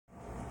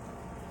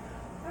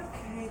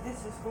Okay,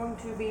 this is going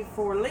to be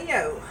for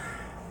Leo.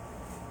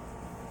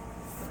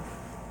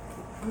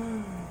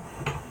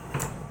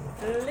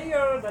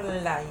 Leo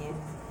the lion.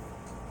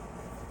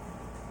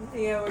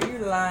 Leo, are you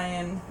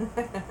lying?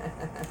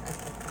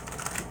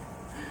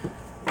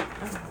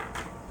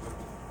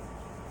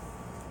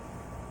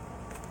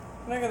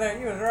 Look at that,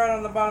 you was right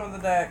on the bottom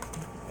of the deck.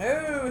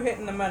 Ooh,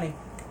 hitting the money.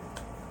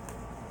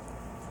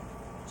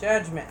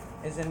 Judgment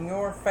is in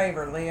your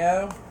favor,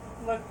 Leo.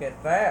 Look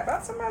at that.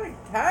 About somebody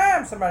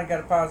got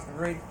a positive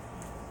read.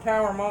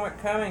 Tower moment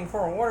coming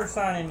for a water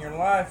sign in your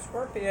life.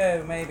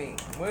 Scorpio, maybe.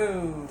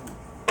 Woo.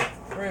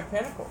 Three of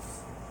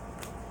Pentacles.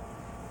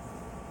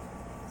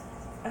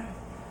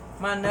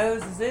 My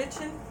nose is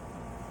itching.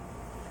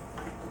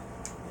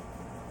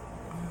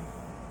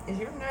 Is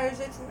your nose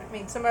itching? That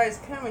means somebody's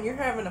coming. You're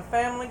having a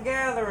family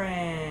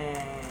gathering.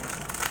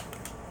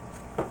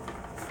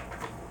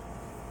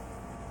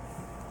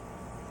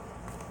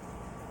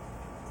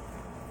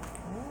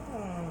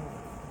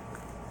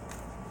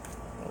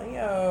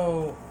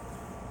 Leo.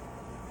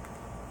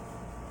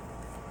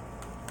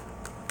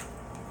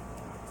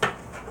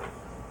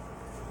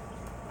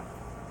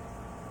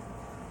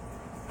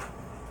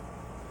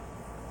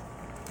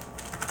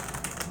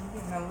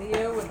 Now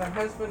Leo with a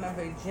husband of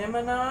a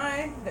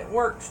Gemini that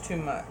works too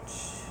much.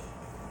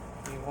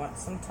 You want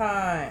some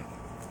time.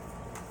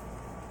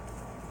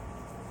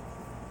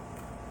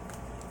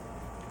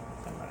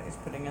 Somebody's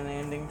putting an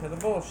ending to the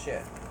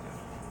bullshit.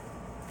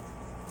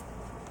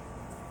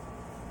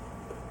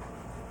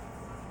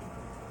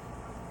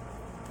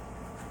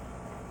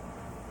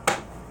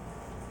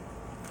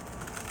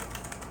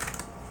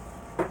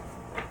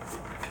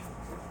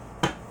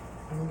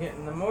 I'm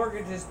getting the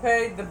mortgage is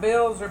paid, the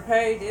bills are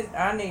paid.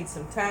 I need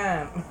some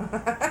time.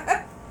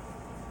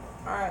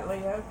 Alright,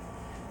 Leo.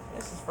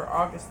 This is for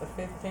August the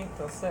 15th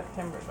till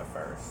September the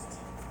 1st.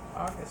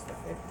 August the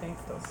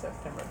 15th till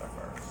September the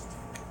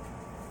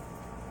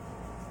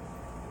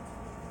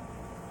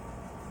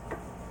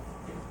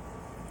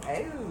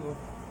 1st. Oh.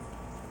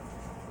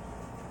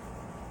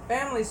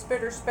 Family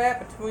spitter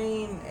spat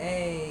between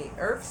a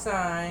earth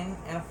sign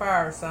and a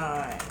fire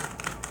sign.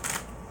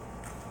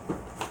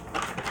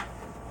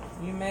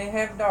 You may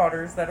have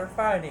daughters that are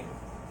fighting.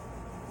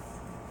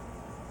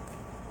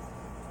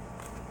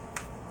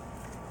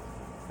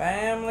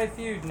 Family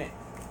feuding it.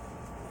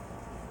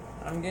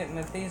 I'm getting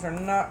that these are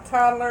not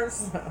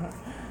toddlers.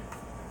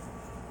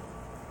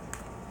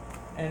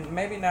 And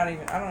maybe not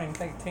even, I don't even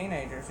think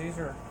teenagers. These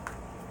are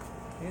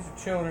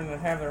children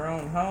that have their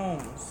own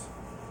homes.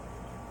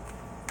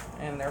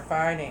 And they're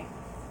fighting.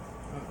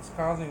 And it's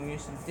causing you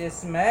some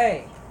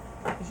dismay.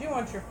 Because you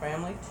want your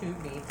family to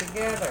be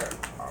together.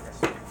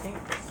 August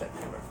 15th to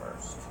September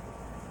 1st.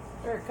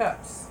 There are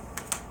cups.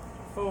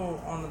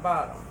 Full on the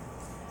bottom.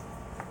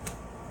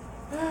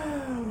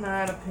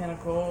 Knight of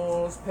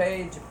Pentacles.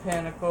 Page of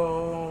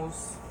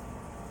Pentacles.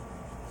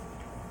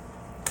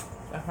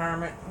 The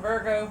Hermit.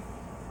 Virgo.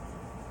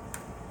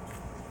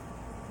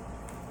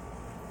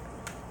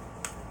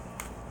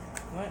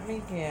 Let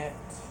me get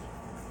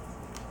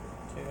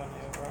two on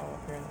the overall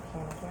up here in the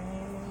corner,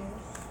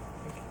 please.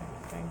 Okay,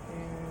 thank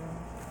you.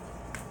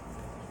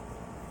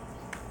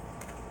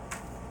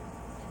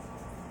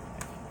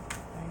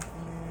 Thank you.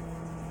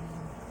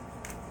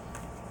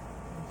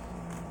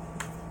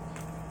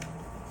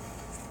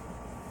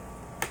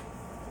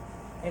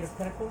 Eight of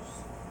Pentacles.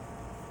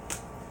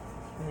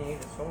 And the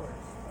Eight of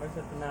Swords. Or is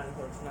it the Nine of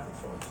Swords? Nine of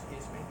Swords,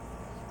 excuse me.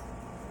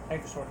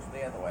 Eight of Swords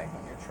the other way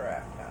when you're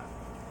trapped, huh?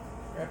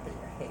 Right up in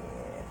your head.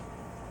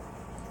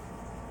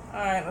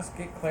 Alright, let's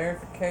get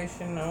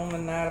clarification on the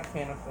Knight of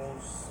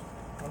Pentacles.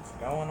 What's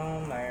going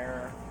on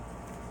there?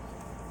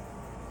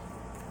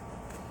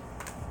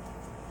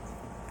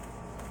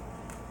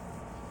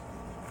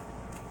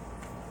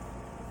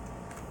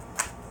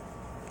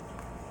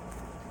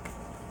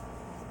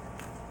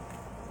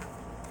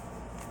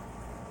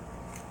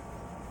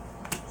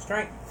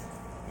 Strength.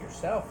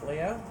 Yourself,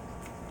 Leo.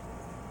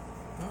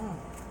 Oh.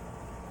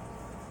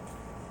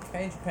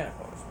 Page of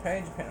Pentacles.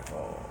 Page of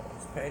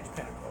Pentacles. Page of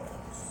Pentacles.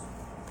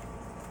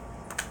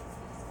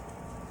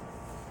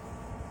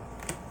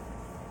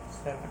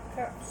 Seven of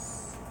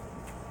Cups.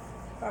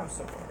 Five of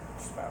Swords.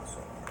 Five of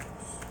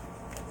Swords.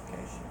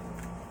 Education.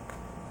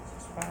 This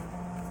is five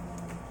down.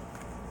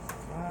 This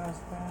is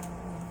last down.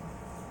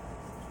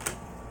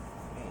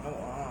 Eight of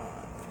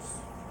Wands.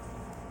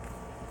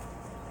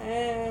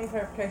 And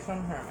clarification on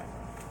the Hermit.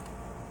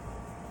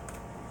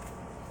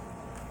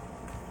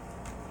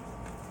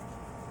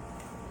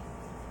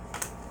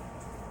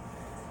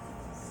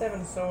 Seven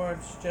of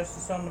Swords,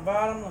 Justice on the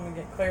bottom. Let me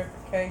get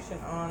clarification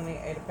on the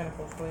Eight of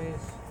Pentacles,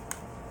 please.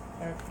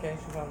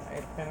 Clarifications on the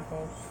Eight of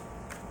Pentacles.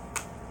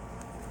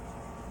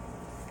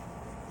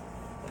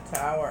 The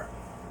Tower.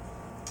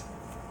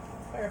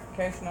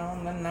 Clarification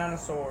on the Nine of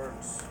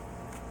Swords.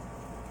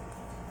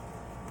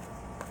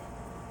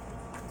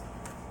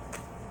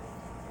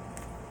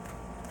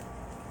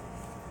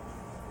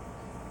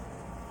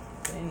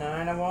 The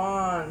Nine of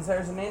Wands.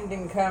 There's an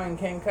ending coming.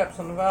 King of Cups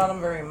on the bottom.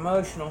 Very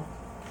emotional.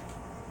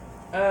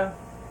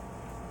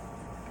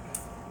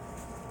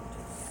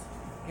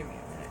 Give me a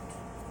minute.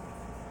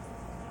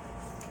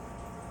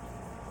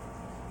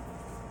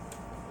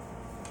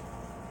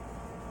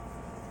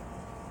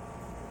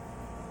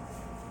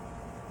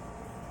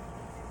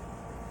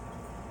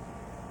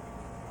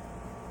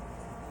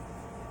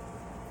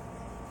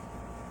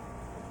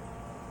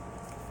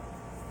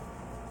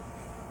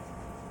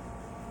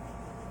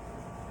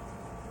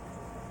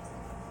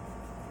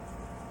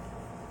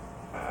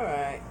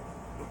 Alright,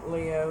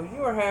 Leo,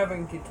 you are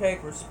having to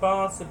take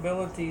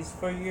responsibilities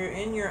for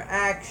your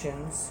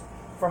actions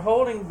for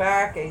holding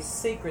back a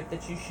secret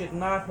that you should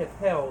not have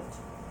held.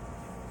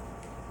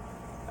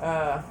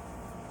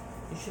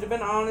 You should have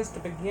been honest to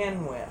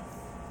begin with.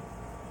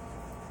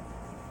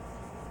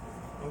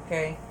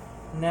 Okay?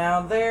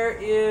 Now there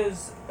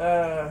is,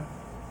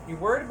 you're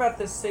worried about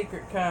this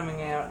secret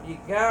coming out. You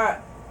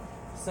got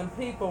some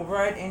people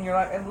right in your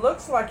life. It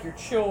looks like your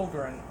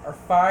children are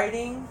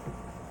fighting.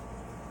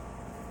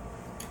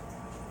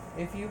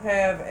 If you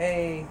have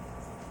a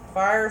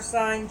fire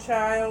sign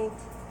child,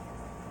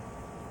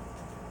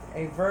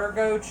 a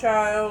Virgo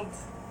child,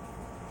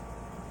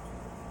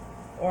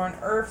 or an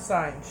earth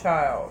sign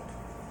child,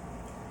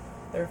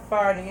 they're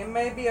fighting. It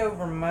may be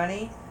over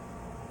money.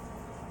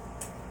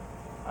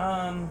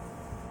 There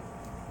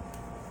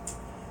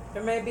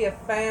may be a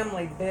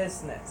family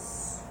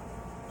business.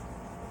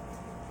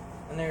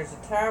 And there's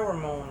a tower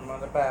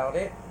moment about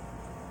it.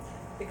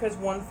 Because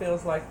one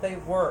feels like they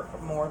work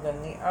more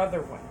than the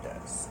other one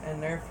does.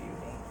 And they're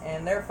feuding.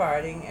 And they're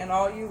fighting. And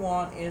all you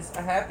want is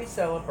a happy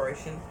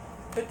celebration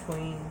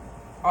between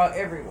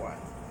everyone.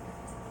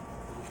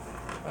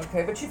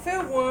 Okay, but you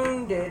feel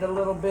wounded a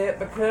little bit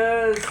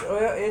because,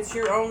 well, it's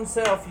your own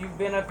self. You've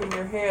been up in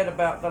your head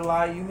about the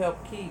lie you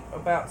helped keep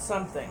about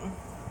something.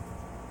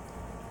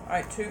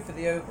 Alright, 2 for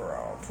the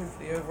overall. 2 for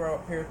the overall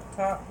up here at the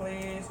top,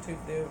 please. 2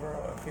 for the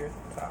overall up here at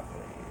the top,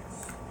 please.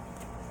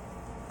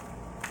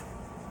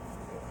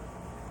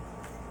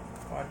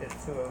 Well, I did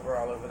 2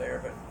 overall over there,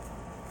 but,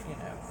 you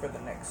know, for the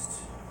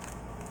next,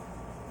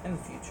 in the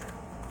future.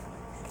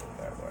 Let's do it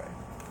that way.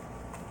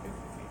 2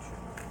 for the future.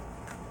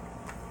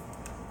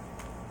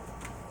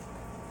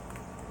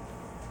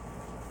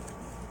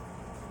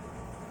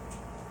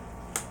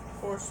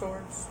 Four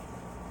swords.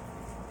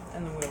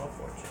 And the Wheel of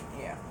Fortune,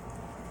 yeah.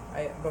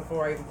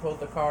 Before I even pulled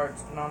the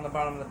cards, and on the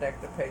bottom of the deck,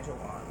 the Page of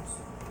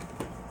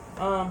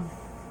Wands.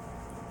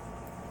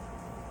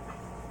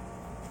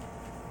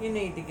 You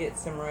need to get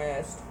some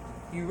rest.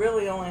 You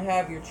really only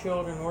have your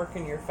children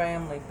working your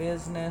family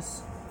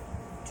business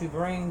to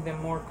bring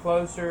them more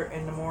closer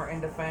and more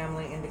into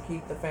family and to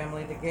keep the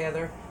family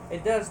together.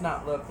 It does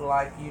not look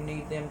like you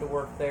need them to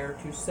work there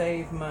to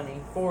save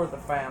money for the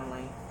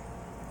family.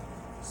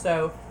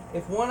 So,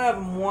 if one of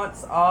them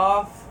wants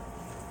off,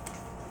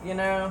 you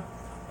know,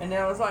 and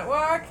they was like,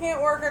 well, I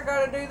can't work, I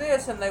gotta do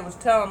this, and they was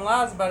telling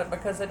lies about it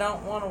because they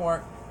don't want to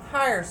work,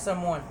 hire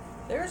someone.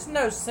 There's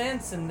no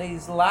sense in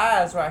these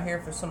lies right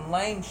here for some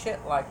lame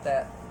shit like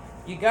that.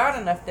 You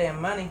got enough damn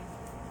money.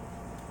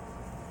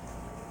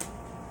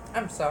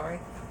 I'm sorry.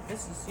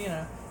 This is, you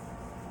know,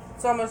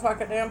 it's almost like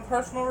a damn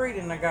personal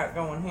reading I got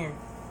going here.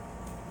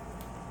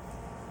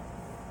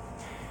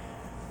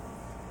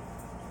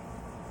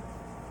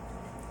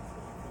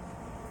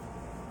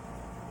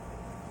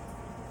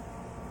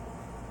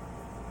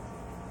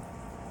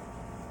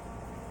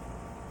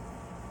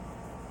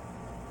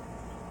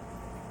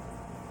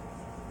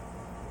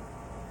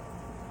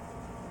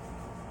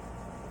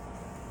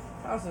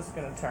 How's this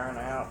going to turn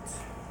out?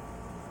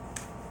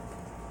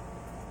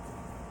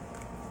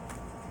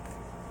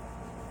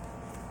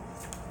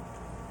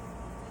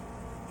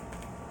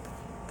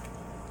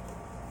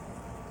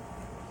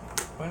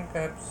 Queen of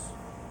Cups.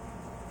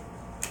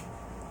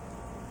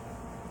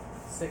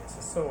 6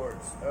 of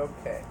Swords.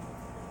 Okay.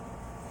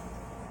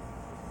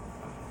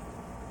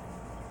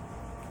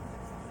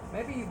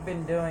 Maybe you've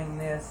been doing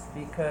this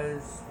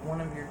because one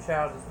of your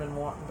child has been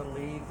wanting to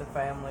leave the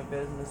family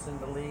business and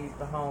to leave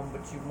the home,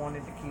 but you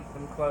wanted to keep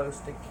them close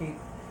to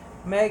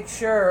make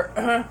sure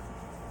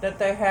that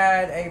they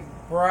had a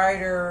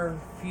brighter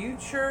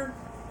future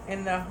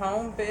in the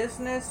home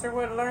business or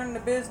what, learn the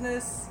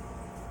business.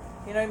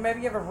 You know,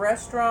 maybe you have a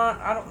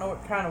restaurant. I don't know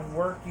what kind of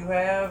work you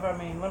have. I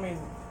mean, let me...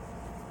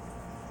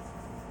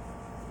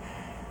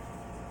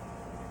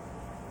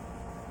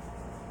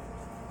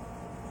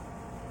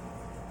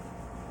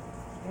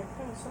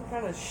 some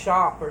kind of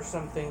shop or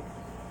something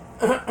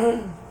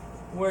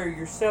where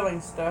you're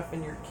selling stuff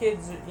and your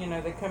kids, you know,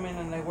 they come in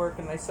and they work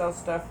and they sell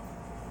stuff.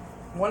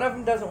 One of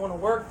them doesn't want to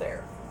work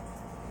there.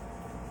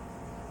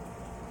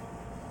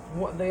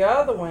 The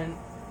other one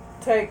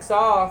takes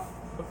off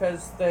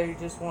because they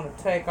just want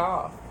to take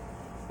off.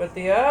 But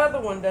the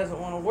other one doesn't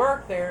want to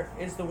work there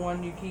is the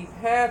one you keep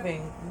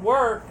having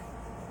work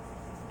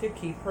to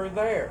keep her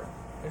there,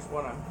 is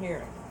what I'm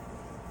hearing.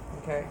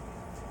 Okay?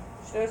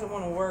 She doesn't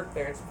want to work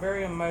there. It's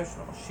very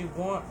emotional. She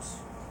wants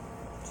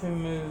to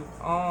move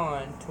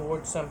on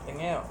towards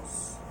something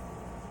else.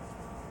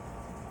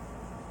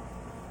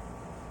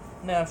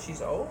 Now, if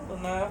she's old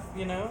enough,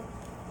 you know,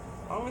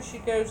 as long as she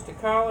goes to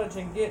college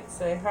and gets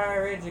a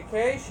higher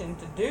education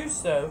to do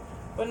so,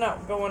 but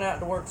not going out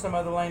to work some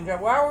other lame job.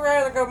 Well, I would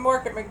rather go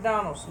work at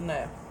McDonald's.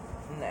 No,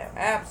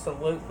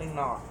 absolutely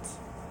not.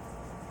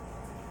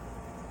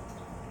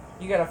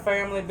 You got a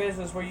family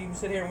business where you can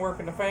sit here and work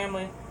in the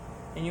family,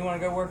 and you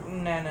want to go work?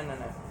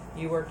 No.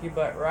 You work your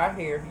butt right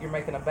here. You're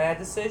making a bad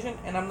decision,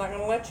 and I'm not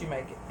going to let you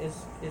make it,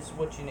 is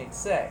what you need to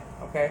say,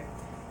 okay?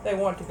 They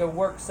want to go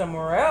work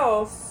somewhere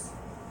else,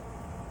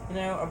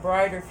 a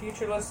brighter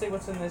future. Let's see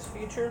what's in this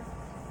future.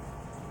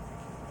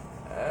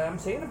 I'm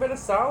seeing a bit of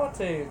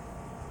solitude.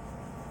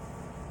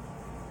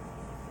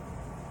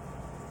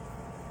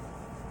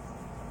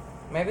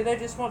 Maybe they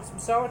just want some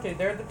solitude.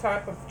 They're the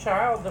type of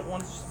child that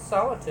wants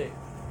solitude.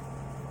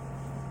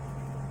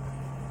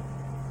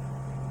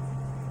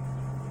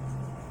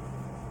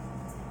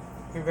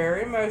 You're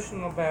very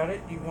emotional about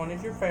it. You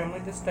wanted your family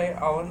to stay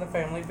all in the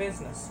family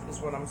business, is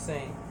what I'm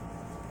seeing.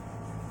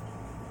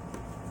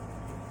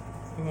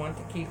 You want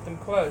to keep them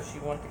close.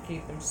 You want to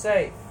keep them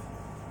safe.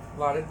 A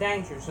lot of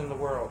dangers in the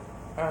world.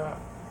 Let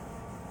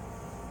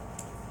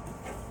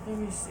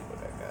me see what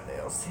I got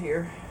else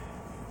here.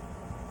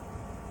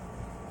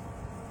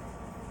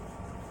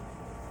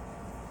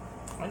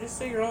 I just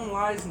see your own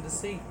lies and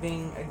deceit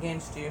being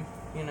against you,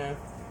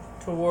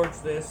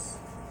 towards this.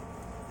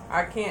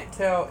 I can't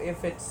tell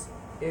if it's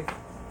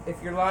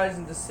if your lies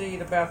and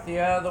deceit about the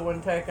other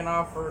one taking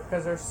off or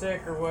because they're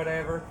sick or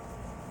whatever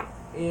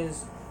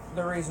is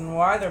the reason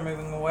why they're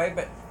moving away,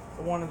 but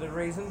one of the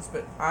reasons,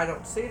 but I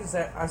don't see it as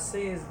that. I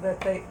see is that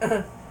they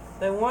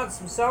they want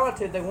some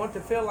solitude. They want to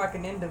feel like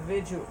an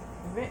individual.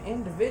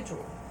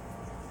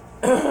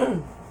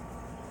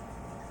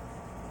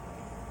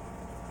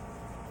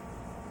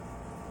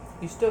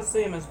 You still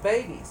see them as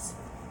babies.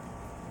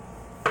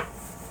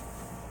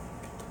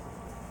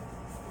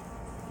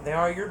 They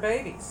are your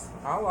babies.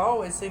 I'll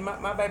always see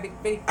my baby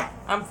be.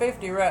 I'm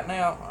 50 right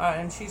now,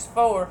 and she's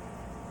 4.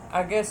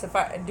 I guess if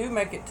I do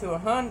make it to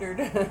 100,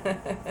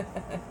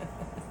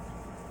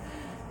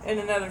 in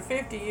another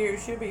 50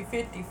 years, she'll be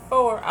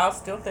 54. I'll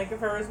still think of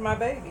her as my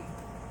baby.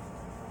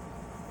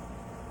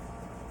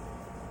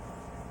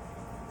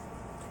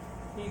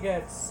 You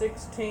got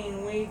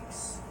 16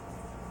 weeks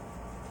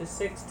to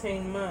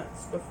 16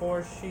 months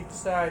before she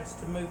decides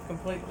to move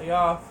completely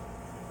off.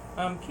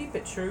 Keep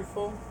it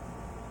truthful.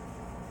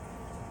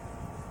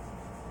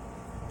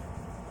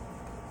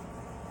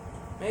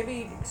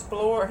 Maybe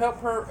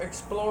help her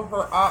explore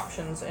her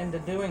options into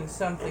doing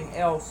something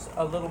else,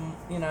 a little,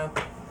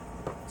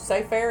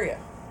 safe area.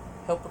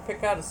 Help her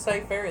pick out a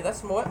safe area.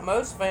 That's what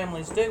most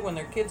families do when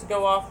their kids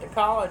go off to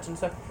college and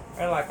stuff.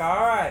 They're like,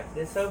 all right,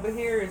 this over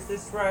here, is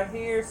this right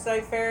here,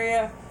 safe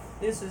area?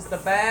 This is the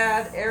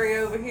bad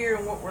area over here,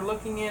 and what we're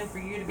looking in for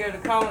you to go to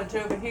college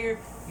over here.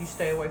 You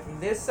stay away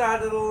from this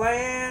side of the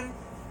land.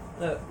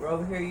 Look,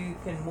 over here you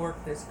can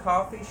work this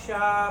coffee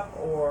shop,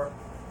 or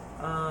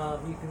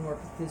you can work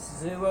at this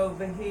zoo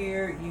over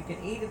here. You can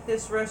eat at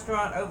this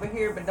restaurant over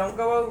here, but don't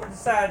go over the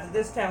side of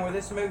this town where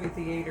this movie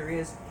theater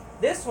is.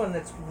 This one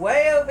that's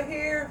way over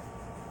here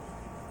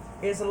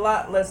is a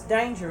lot less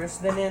dangerous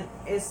than in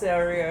this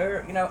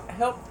area.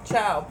 Help the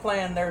child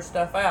plan their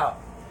stuff out.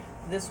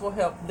 This will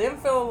help them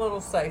feel a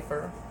little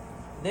safer,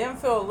 them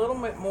feel a little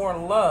bit more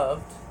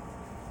loved,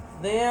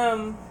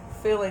 them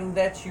feeling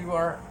that you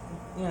are,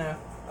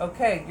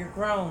 okay, you're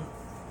grown.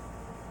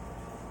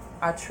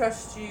 I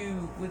trust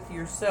you with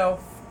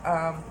yourself.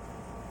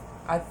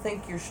 I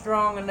think you're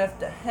strong enough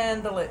to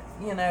handle it,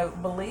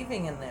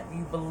 believing in them.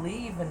 You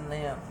believe in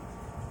them.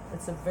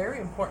 It's a very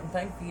important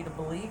thing for you to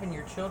believe in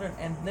your children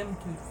and them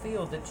to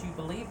feel that you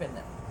believe in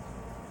them.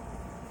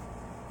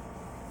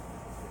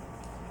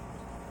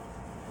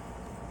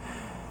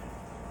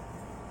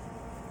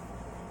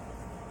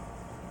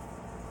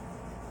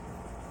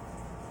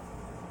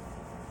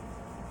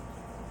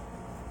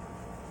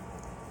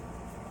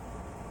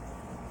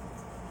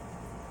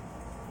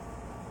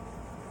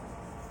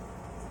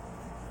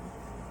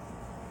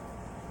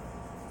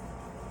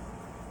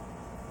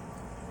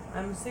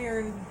 I'm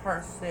seeing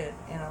her sit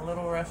in a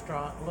little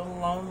restaurant, a little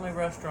lonely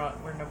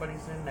restaurant where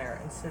nobody's in there,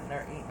 and sitting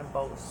there eating a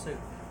bowl of soup.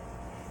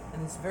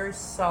 And it's very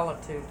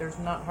solitude. There's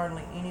not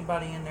hardly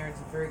anybody in there. It's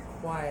very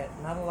quiet,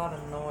 not a lot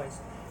of noise.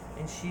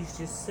 And she's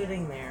just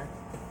sitting there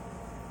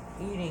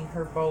eating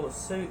her bowl of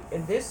soup.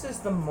 And this is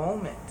the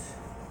moment.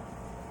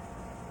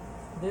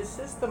 This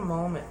is the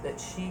moment that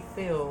she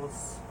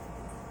feels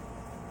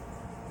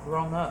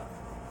grown up.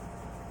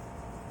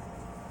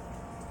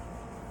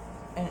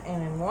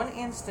 And in one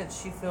instant,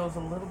 she feels a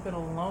little bit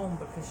alone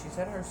because she's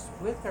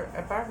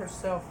by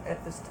herself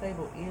at this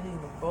table eating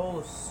a bowl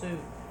of soup.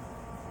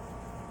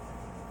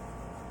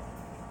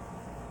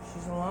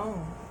 She's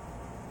alone.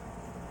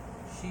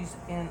 She's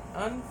in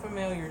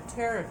unfamiliar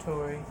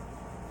territory.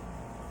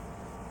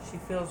 She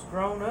feels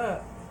grown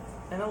up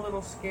and a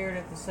little scared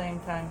at the same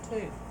time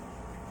too.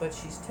 But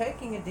she's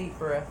taking a deep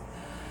breath.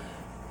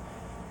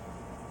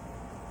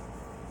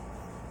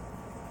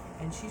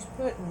 And she's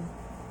putting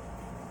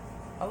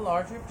a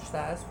larger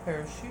size pair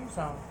of shoes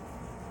on.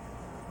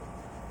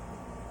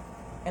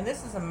 And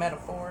this is a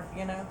metaphor,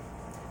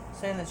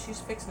 saying that she's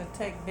fixing to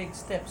take big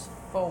steps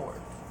forward.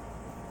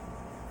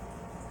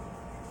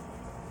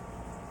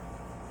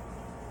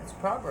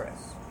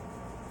 progress.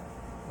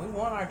 We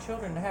want our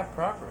children to have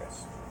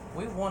progress.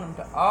 We want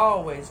them to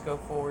always go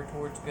forward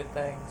towards good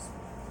things.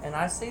 And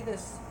I see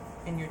this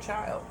in your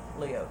child,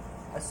 Leo.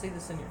 I see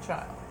this in your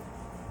child.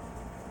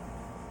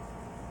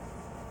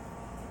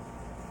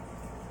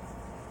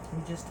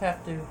 You just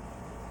have to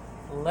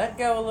let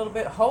go a little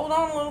bit. Hold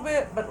on a little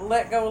bit, but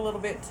let go a little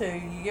bit too.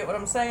 You get what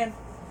I'm saying?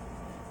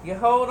 You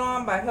hold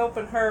on by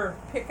helping her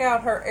pick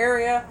out her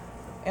area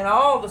and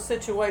all the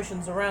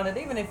situations around it.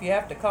 Even if you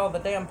have to call the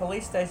damn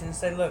police station and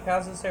say, look,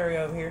 how's this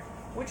area over here?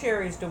 Which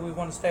areas do we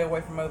want to stay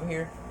away from over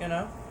here? You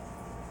know?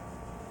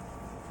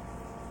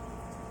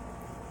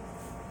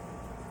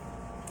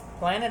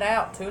 Plan it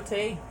out to a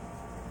T.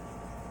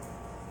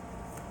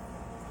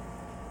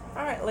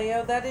 Alright,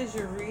 Leo, that is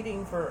your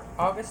reading for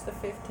August the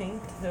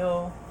 15th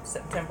till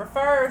September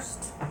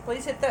 1st.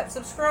 Please hit that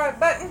subscribe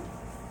button.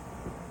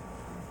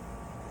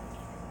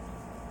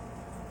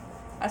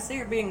 I see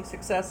you're being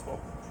successful.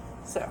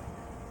 So,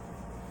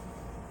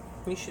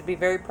 you should be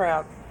very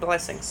proud.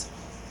 Blessings.